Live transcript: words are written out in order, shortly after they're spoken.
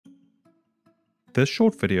This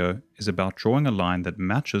short video is about drawing a line that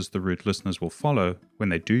matches the route listeners will follow when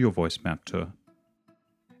they do your voice map tour.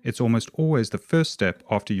 It's almost always the first step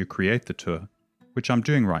after you create the tour, which I'm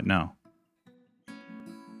doing right now.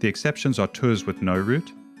 The exceptions are tours with no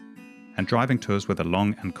route and driving tours with a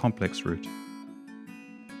long and complex route.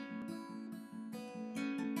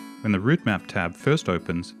 When the Route Map tab first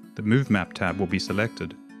opens, the Move Map tab will be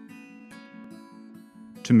selected.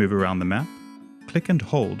 To move around the map, click and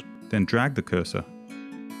hold, then drag the cursor.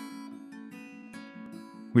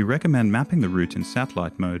 We recommend mapping the route in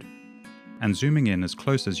satellite mode and zooming in as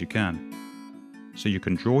close as you can, so you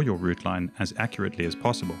can draw your route line as accurately as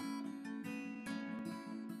possible.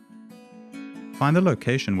 Find the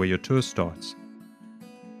location where your tour starts.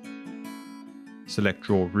 Select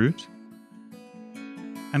Draw Route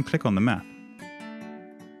and click on the map.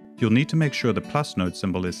 You'll need to make sure the plus node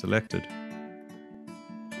symbol is selected.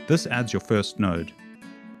 This adds your first node.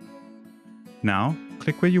 Now,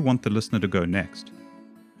 click where you want the listener to go next.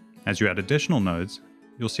 As you add additional nodes,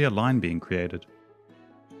 you'll see a line being created.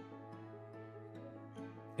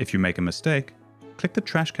 If you make a mistake, click the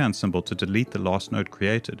trash can symbol to delete the last node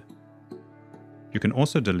created. You can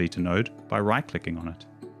also delete a node by right-clicking on it.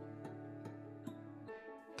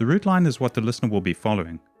 The route line is what the listener will be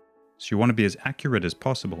following, so you want to be as accurate as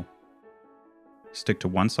possible. Stick to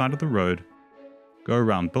one side of the road, go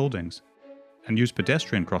around buildings, and use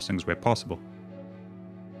pedestrian crossings where possible.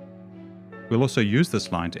 We'll also use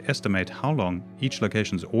this line to estimate how long each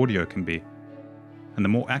location's audio can be, and the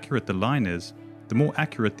more accurate the line is, the more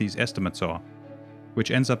accurate these estimates are,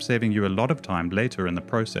 which ends up saving you a lot of time later in the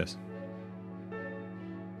process.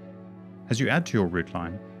 As you add to your route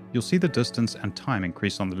line, you'll see the distance and time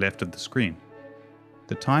increase on the left of the screen.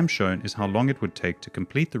 The time shown is how long it would take to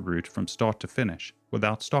complete the route from start to finish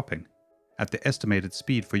without stopping, at the estimated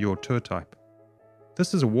speed for your tour type.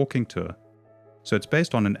 This is a walking tour, so it's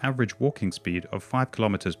based on an average walking speed of 5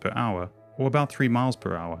 km per hour or about 3 miles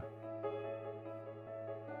per hour.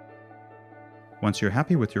 Once you're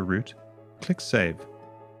happy with your route, click Save.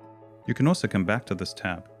 You can also come back to this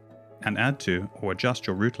tab and add to or adjust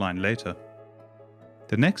your route line later.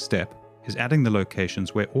 The next step is adding the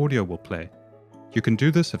locations where audio will play. You can do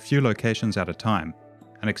this a few locations at a time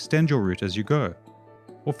and extend your route as you go,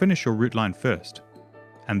 or finish your route line first,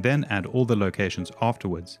 and then add all the locations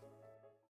afterwards.